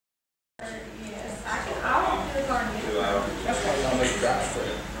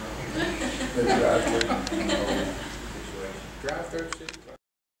Drive-through.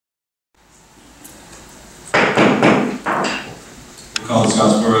 We'll call the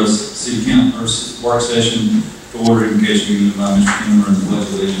Scottsboro City Council work session to order, invocation given by Mr. Kimmer and the pledge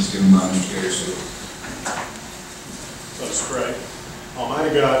of allegiance given by Mr. Harris. Let's pray.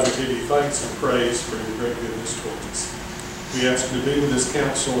 Almighty God, we give you thanks and praise for your great goodness towards us. We ask you to be with this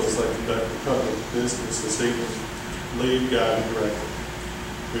council as they conduct the public business this evening. Lead, guide, and direct them.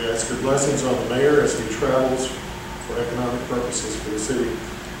 We ask your blessings on the mayor as he travels for economic purposes for the city.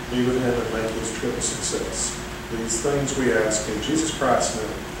 Be with him and make his trip a success. These things we ask in Jesus Christ's name.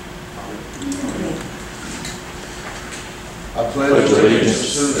 Amen. I pledge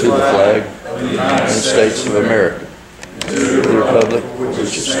allegiance to the flag of the United States of America, and to the republic which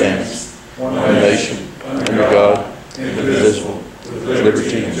it stands, one nation, under God, indivisible, with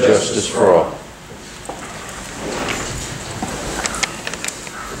liberty and justice for all.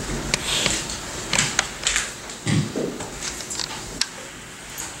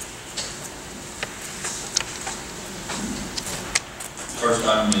 First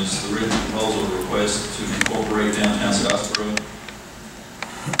item is the written proposal request to incorporate downtown Scottsboro.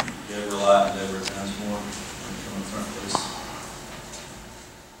 Deborah and Deborah Dunsmore. Come in front, please.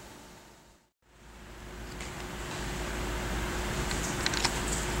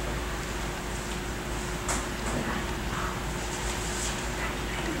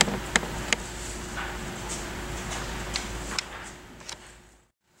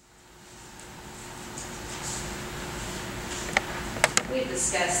 We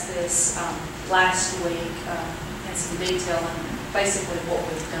discussed this last week in some detail, and basically what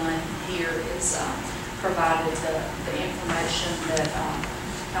we've done here is provided the information that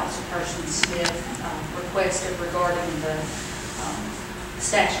Councilperson Smith requested regarding the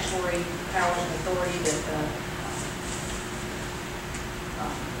statutory powers and authority that the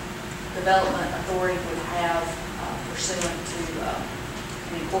Development Authority would have pursuant to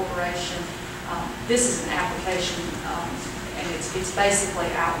an incorporation. This is an application and it's basically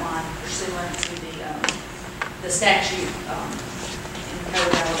outlined pursuant to the statute in the Code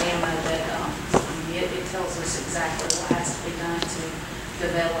of Alabama that it tells us exactly what has to be done to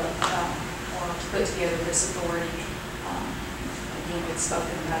develop or to put together this authority. Again, we've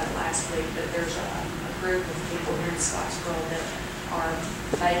spoken about it last week, but there's a group of people here in Scottsboro that are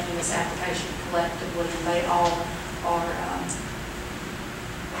making this application collectively, and they all are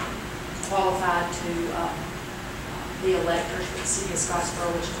qualified to the electors for the city of Scottsboro,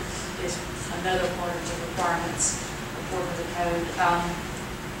 which is another part of the requirements according to the code.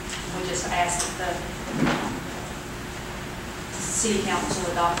 We just asked that the city council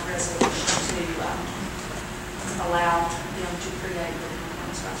adopt a resolution to allow them to create the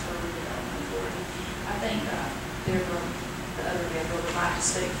Scottsboro Redevelopment Authority. I think Deborah, the other Deborah, would like to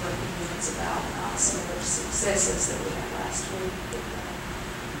speak for a few minutes about some of the successes that we had last week.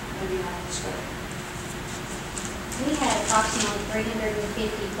 Maybe I can start. We had approximately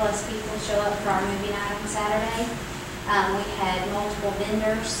 350 plus people show up for our movie night on Saturday. We had multiple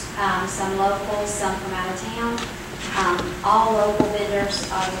vendors, some local, some from out of town. All local vendors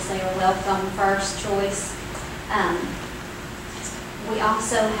obviously are welcome, first choice. We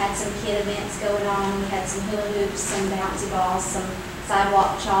also had some kid events going on. We had some hula hoops, some bouncy balls, some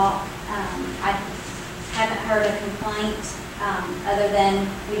sidewalk chalk. I haven't heard a complaint other than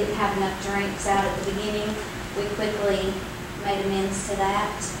we didn't have enough drinks out at the beginning. We quickly made amends to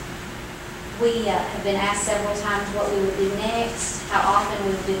that. We have been asked several times what we would do next, how often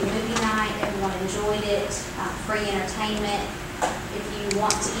we would do the movie night. Everyone enjoyed it, free entertainment. If you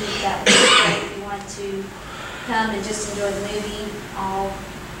want to eat, that would be great. If you want to come and just enjoy the movie, all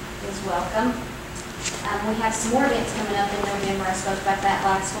is welcome. We have some more events coming up in November. I spoke about that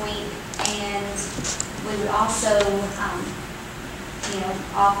last week. And we would also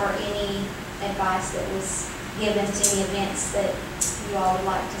offer any advice that was given to any events that you all would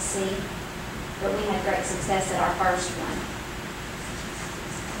like to see. But we had great success at our first one.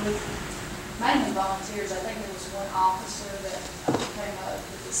 Mainly volunteers. I think there was one officer that came up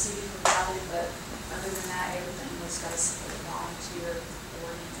that the city provided, but other than that, everything was basically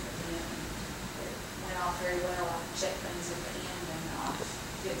volunteer-oriented event. It went off very well. I checked things at the end and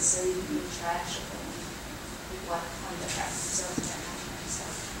didn't see any trash or anything. People like to clean the trash themselves and that kind of thing. So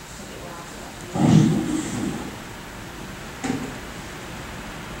I think it went off well.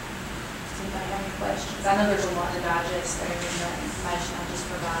 Anybody have any questions? I know there's a lot to digest there in the information I just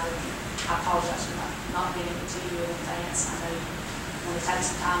provided. I apologize for not getting it to you in advance. I know when we've had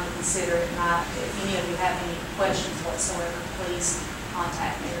some time to consider it. If any of you have any questions whatsoever, please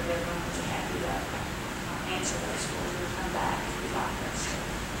contact me or Deborah. I'll be happy to answer those for you or come back if you'd like us to.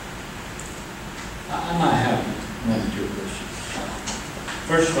 I might have one or two questions.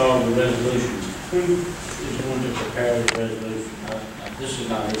 First of all, the resolution. Who is going to prepare the resolution? This is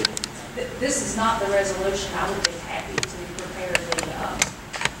not it. This is not the resolution. I would be happy to prepare the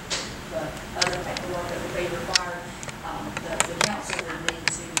other paperwork that would be required. The council would need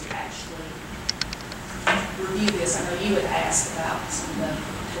to actually review this. I know you had asked about some of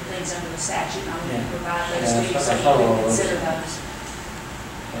the things under the statute, and I'm going to provide those to you, so you can consider those.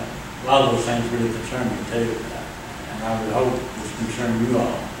 A lot of those things really concern me too, and I would hope it's concern you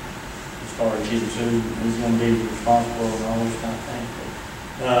all as far as getting sued, who's going to be responsible and all those kind of things.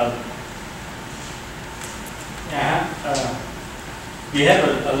 You have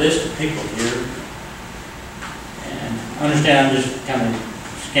a list of people here, and I understand I'm just kind of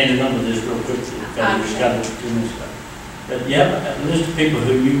scanning over this real quickly because we've got to do this stuff. But you have a list of people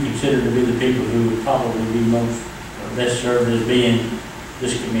who you consider to be the people who would probably be most or best served as being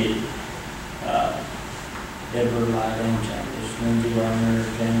this committee. Deborah, Lindsay Lerner,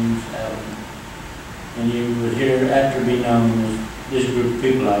 James Allen. And you would hear after be known as this group of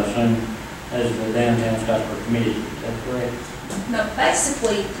people, I assume, as the Downtown Scottsboro Committee. Is that correct? No,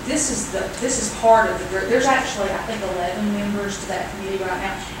 basically, this is part of the group. There's actually, I think, 11 members to that committee right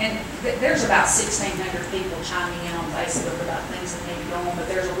now, and there's about 1,600 people chiming in on Facebook about things that need to go on. But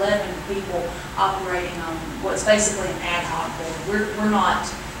there's 11 people operating on what's basically an ad hoc board. We're not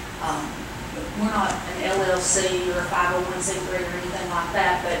an LLC or a 501c3 or anything like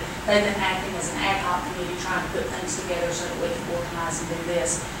that, but they've been acting as an ad hoc committee, trying to put things together so that we can organize and do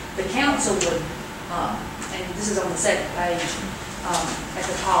this. The council would. And this is on the second page at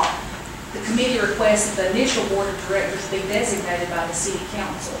the top. The committee requests that the initial board of directors be designated by the city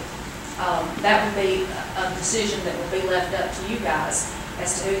council. That would be a decision that would be left up to you guys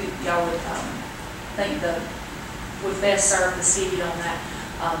as to who y'all would think would best serve the city on that.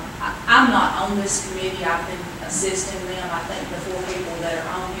 I'm not on this committee. I've been assisting them. I think the 4 people that are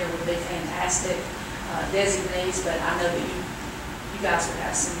on here would be fantastic designees, but I know that you guys would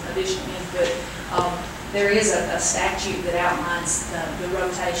have some additional input. There is a statute that outlines the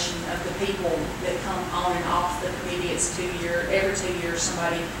rotation of the people that come on and off the committee. It's 2 years. Every 2 years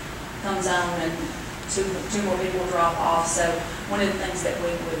somebody comes on and two more people drop off. So one of the things that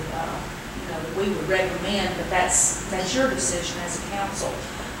we would, that we would recommend, but that's your decision as a council,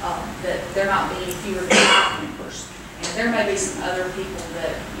 that there not be any fewer than 5 members. And there may be some other people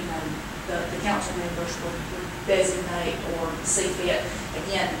that, the council members would designate or see fit.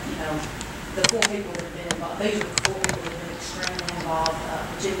 Again, the 4 people that have been involved, these are the 4 people that have been extremely involved,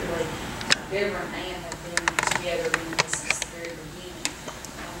 particularly Deborah and Ann have been together in this since the very beginning.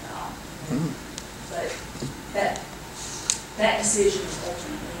 And, but that decision is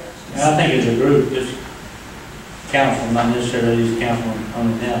ultimately up to us. I think as a group, this council, not necessarily these council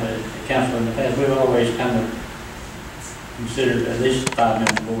on it now, but the council in the past, we've always kind of considered at least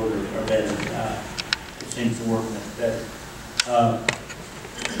 5-member board or better. It seems to work much better.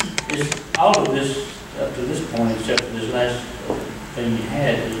 All of this, up to this point, except for this last thing you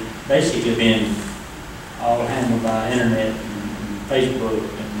had, has basically been all handled by internet and Facebook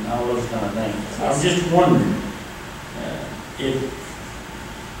and all those kind of things. I was just wondering,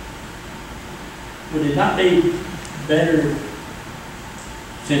 would it not be better,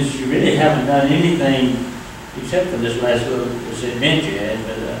 since you really haven't done anything except for this last little event you had,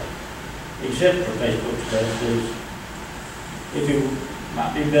 but except for Facebook stuff, if it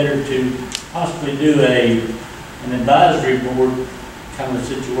might be better to possibly do an advisory board kind of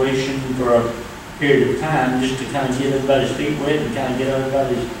situation for a period of time, just to kind of get everybody's feet wet and kind of get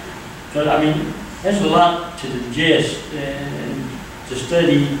everybody's. But I mean, there's a lot to digest and to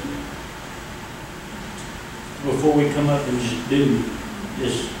study before we come up and just do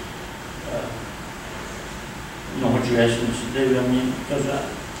this. What you're asking us to do. I mean, because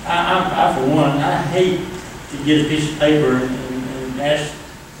I for one, I hate to get a piece of paper and ask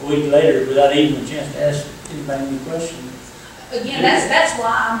a week later without even a chance to ask anybody any questions. Again, that's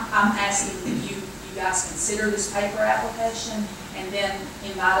why I'm asking that you guys consider this paper application and then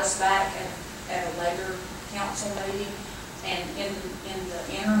invite us back at a later council meeting. And in the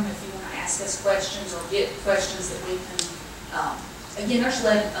interim, if you want to ask us questions or get questions that we can, again, there's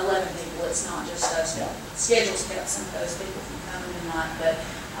 11 people. It's not just us. Yeah. Schedule's kept some of those people from coming tonight, but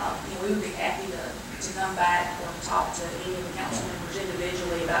we would be happy to come back or talk to any of the council members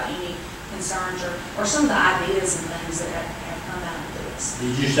individually about any concerns or some of the ideas and things that have come out of this.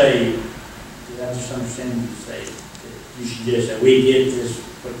 Did you say, did I just understand you say that you suggest that we get this,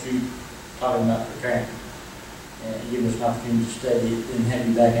 what you talking about preparing, and give us an opportunity to study it, then have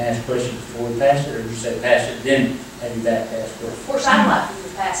you back and ask questions before we pass it, or you say pass it, then have you back to ask questions? Of course, I'd like for you to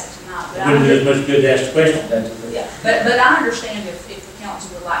we pass it tonight. But Wouldn't do as much good to ask the question. yeah, but I understand if the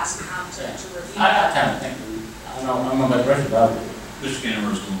council would like some time to review. I kind of think, I'm not that pressure about it. Mr.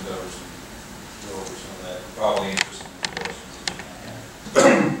 Kennemer's going to cover go over some of that, probably interesting questions that you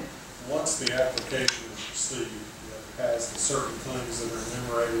might have. Once the application is received, it has the certain things that are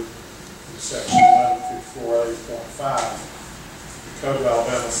enumerated in section 1154A.5. The Code of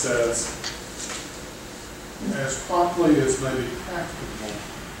Alabama says, as promptly as may be practicable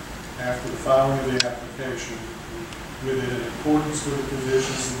after the filing of the application, within accordance with the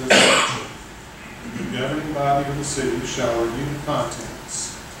provisions of this section, the governing body of the city shall review the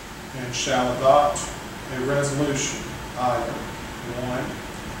contents and shall adopt a resolution, either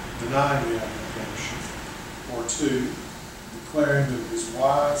 1, denying the application, or 2, declaring that it is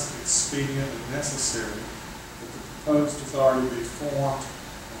wise, expedient, and necessary that the proposed authority be formed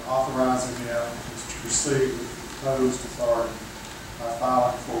and authorizing the applicants to proceed with the proposed authority by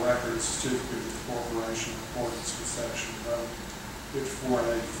filing for record a certificate of incorporation in accordance with section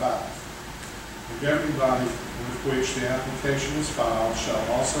 1154A.5. The governing body with which the application is filed shall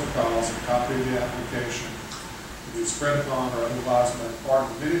also cause a copy of the application to be spread upon or otherwise made part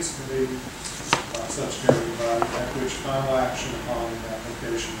of the minutes of the meeting by such governing body at which final action upon the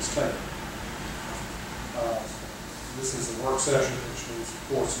application is taken. This is a work session, which means, of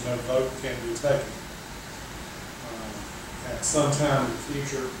course, no vote can be taken. At some time in the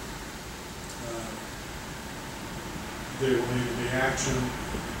future, there will need to be action,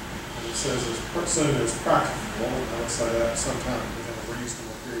 and it says as soon as practicable, and I would say that sometime within a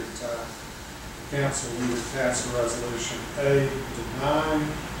reasonable period of time. The council will pass a resolution, A, denying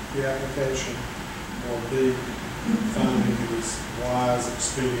the application, or B, finding it is wise,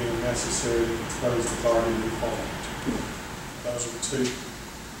 expedient, and necessary that the proposed authority be formed. Those are the two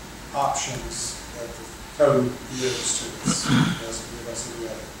options that the code gives to us. It doesn't give us any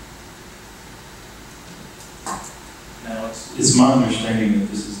other. Now, it's my understanding that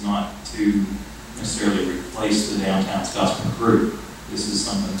this is not to necessarily replace the downtown Scottsboro group. This is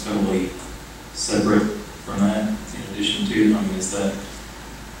something totally separate from that, in addition to, I mean, is that,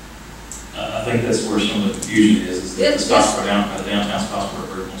 I think that's where some of the confusion is that the downtown Scottsboro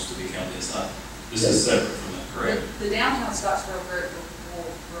group wants to become this. This is separate from that, correct? The downtown Scottsboro group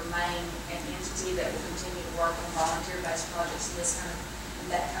will remain an entity that will continue to work on volunteer-based projects and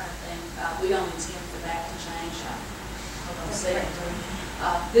that kind of thing. We don't intend for that to change.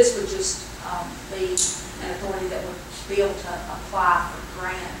 This would just be an authority that would be able to apply for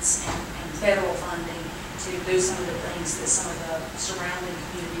grants and federal funding to do some of the things that some of the surrounding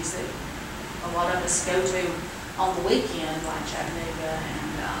communities that a lot of us go to on the weekend, like Chattanooga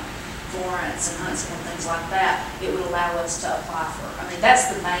and Florence and Huntsville and things like that. It would allow us to apply for. I mean, that's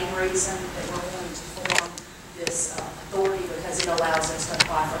the main reason that we're wanting to form this authority, because it allows us to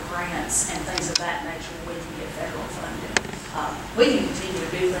apply for grants and things of that nature where we can get federal funding. We can continue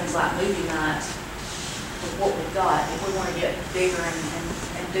to do things like movie night with what we've got. If we want to get bigger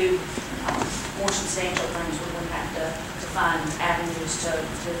and do more substantial things, we would have to find avenues to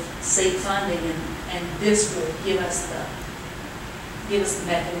seek funding, and this will give us the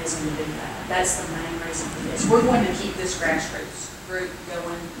mechanism to do that. That's the main reason for this. We're going to keep this grassroots group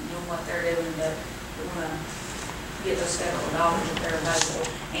going, doing what they're doing, but we want to get those federal dollars if they're available.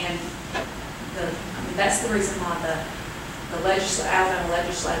 And that's the reason why the Alabama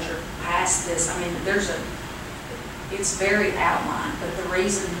legislature passed this. I mean, it's very outlined, but the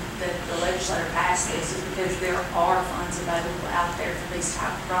reason that the legislature passed this is because there are funds available out there for these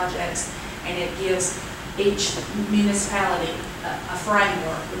type of projects, and it gives each municipality a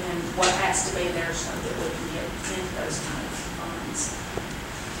framework within what has to be there so that we can get into those kind of funds.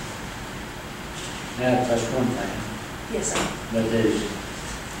 Now, that's one thing. Yes, sir. But there's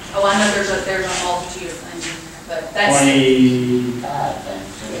Oh, I know there's a multitude of things, but that's. 25 things.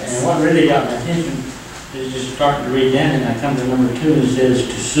 And what really got my attention is just starting to read down, and I come to number 2, and it says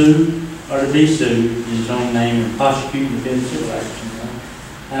to sue or to be sued in its own name and prosecute and defend civil action.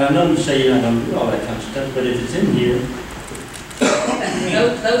 And I know you say you're not going to do all that kind of stuff, but if it's in here.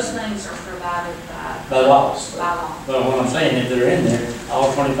 Those things are provided By law. By law. But what I'm saying, if they're in there,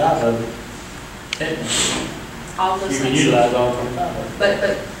 all 25 of them, technically, All those you can things. utilize all 25 of them.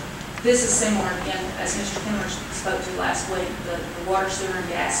 But this is similar, again, as Mr. Kimmer spoke to last week, the water, sewer, and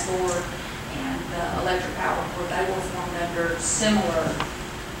gas board and the electric power board, they were formed under similar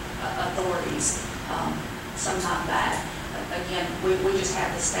authorities sometime back. Again, we just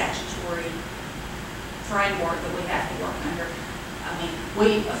have the statutory framework that we have to work under. I mean,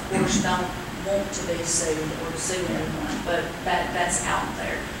 we, of course, don't want to be sued or sue anyone, but that's out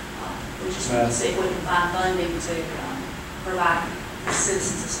there. We just want to see if we can find funding to provide the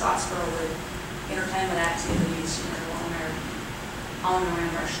citizens of Scottsboro with entertainment activities, you know, on and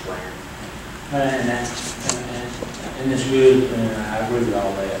around our square. And it's good, and I agree with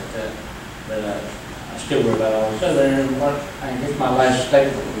all that, but I still worry about all this other, and what I guess my last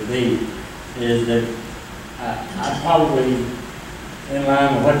statement would be is that I'm probably in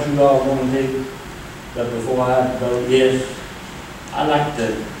line with what you all want to do, but before I vote yes, I like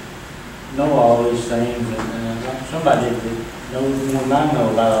to know all these things, and I'd like somebody that knows more than I know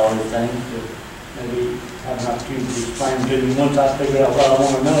about all these things, to maybe have an opportunity to explain to me once I figure out what I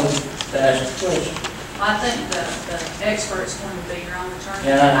want to know, to ask the question. I think the expert's going to be your own attorney.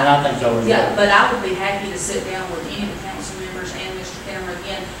 Yeah, and I think so. Yeah, but I would be happy to sit down with any of the council members and Mr. Kenner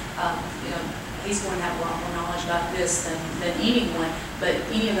again. You know, he's going to have a lot more knowledge about this than anyone, but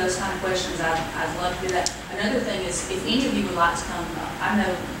any of those kind of questions, I'd love to do that. Another thing is, if any of you would like to come, I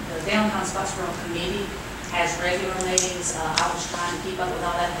know the Downtown Scottsboro Committee has regular meetings. I was trying to keep up with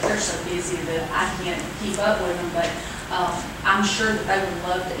all that, but they're so busy that I can't keep up with them, but I'm sure that they would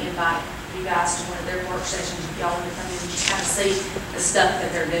love to invite you guys to one of their work sessions if y'all want to come in and just kind of see the stuff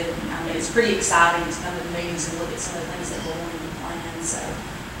that they're doing. I mean, it's pretty exciting to come to the meetings and look at some of the things that we're wanting to plan, so.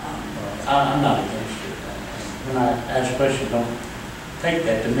 I'm not against it. When I ask questions, don't take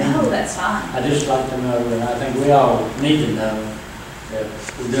that to me. No, that's fine. I just like to know, and I think we all need to know that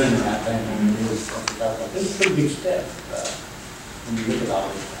we're doing the right thing when we do something about that. It's a pretty big step when you look at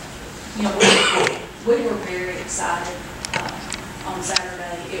all these things. You know, we were very excited on Saturday.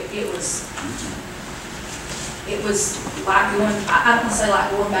 It was like going, I don't want to say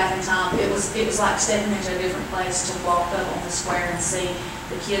like going back in time. It was like stepping into a different place to walk up on the square and see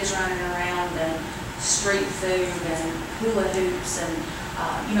the kids running around and street food and hula hoops and,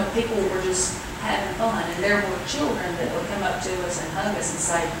 you know, people were just having fun. And there were children that would come up to us and hug us and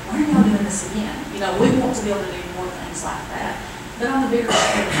say, when are y'all doing this again? You know, we want to be able to do more things like that. But on the bigger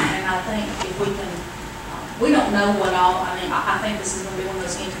scale, and I think if we can, we don't know what all, I mean, I think this is going to be one of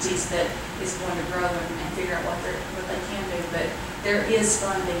those entities that is going to grow and figure out what they can do, but there is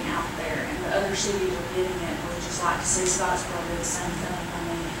funding out there, and the other cities are getting it. We'd just like to see Scottsboro do the same thing. I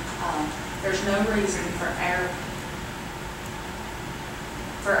mean, there's no reason for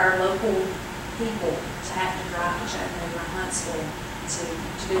our local people to have to drive to Chattanooga or Huntsville to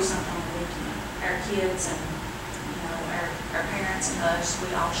do something on the weekend. Our kids and, you know, our parents and us,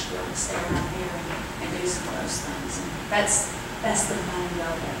 we all should be able to stay around here and do some of those things. And that's the main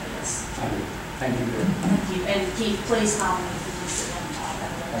goal of this. Thank you. Thank you. And Keith, please call me if you need to sit down and talk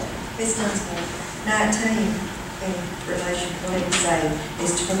about it. Ms. Dunsmore, 19 in relation to what you say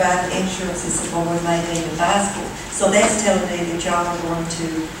is to provide the insurances that we may need advisable. So that's telling me that y'all are going to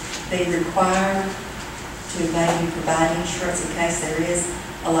be required to maybe provide insurance in case there is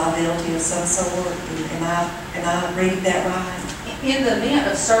a liability of some sort. Am I reading that right? In the event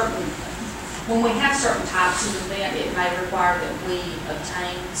of certain, when we have certain types of event, it may require that we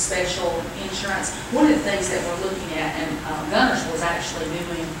obtain special insurance. One of the things that we're looking at, and Gunners was actually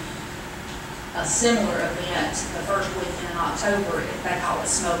doing a similar event the first weekend in October. They call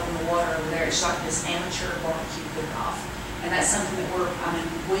it Smoke on the Water over there. It's like this amateur barbecue cook-off. And that's something that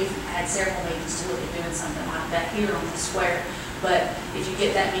we've had several meetings to look at doing something like that here on the square. But if you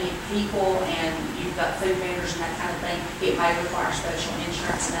get that many people and you've got food vendors and that kind of thing, it may require special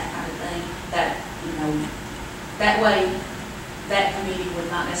insurance and that kind of thing. That, you know, that way, that committee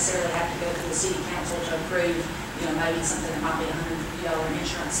would not necessarily have to go to the city council to approve, you know, maybe something that might be $150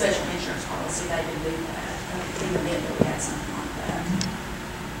 insurance, special insurance policy. They could do that in the event that we had something like that.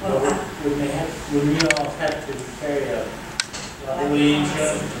 Well, would you all have to carry a liability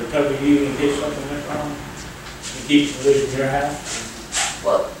insurance to cover you in case something went wrong? And keep you losing your house?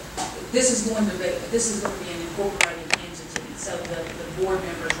 Well, this is going to be an incorporated entity, so the board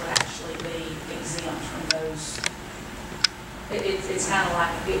members would actually be exempt from those. It's kind of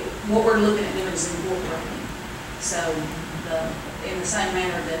like, what we're looking at doing is incorporating. So in the same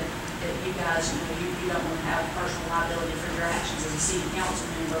manner that you guys, you don't want to have personal liability for your actions as a city council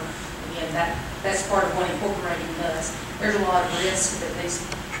member, again, that's part of what incorporating does. There's a lot of risk that these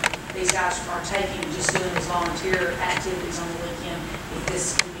guys are taking, just doing these volunteer activities on the weekend. If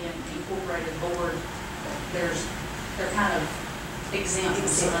this can be an incorporated board, they're kind of exempt from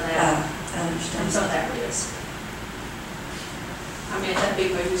some of that, from some of that risk. I mean, that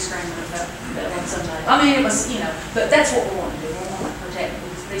big movie screaming about on Sunday. I mean, it was, but that's what we want to do. We want to protect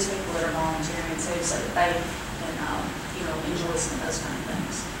these people that are volunteering too, so that they can, enjoy some of those kind of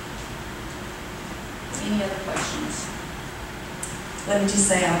things. Any other questions? Let me just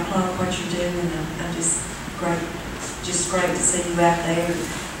say I applaud what you're doing, and I'm just great to see you out there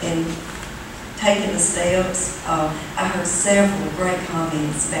and taking the steps. I heard several great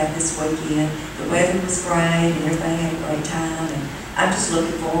comments about this weekend. The weather was great and everybody had a great time, and I'm just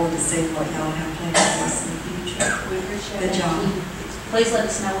looking forward to seeing what y'all have planned for us in the future. We appreciate Good it. job. Please let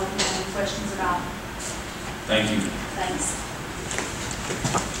us know if you have any questions about it. Thank you. Thanks.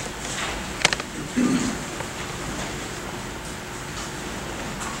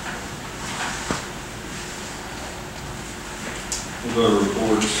 We'll go to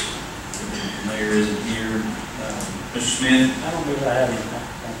reports. The mayor isn't here. Mr. Smith, I don't believe I have anything.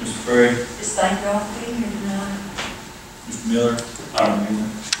 Mr. Craig, Just thank y'all for being here tonight. Mr. Miller. I don't know.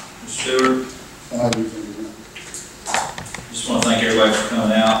 Mr. Stewart. Just want to thank everybody for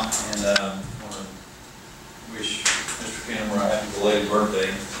coming out, and want to wish Mr. Cameron a happy belated birthday.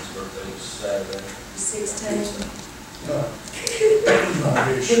 His birthday was Saturday. 16.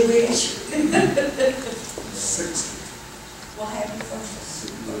 Good wish. 60. Well, happy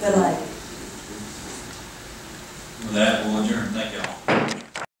birthday. Good night. With that, we'll adjourn. Thank y'all.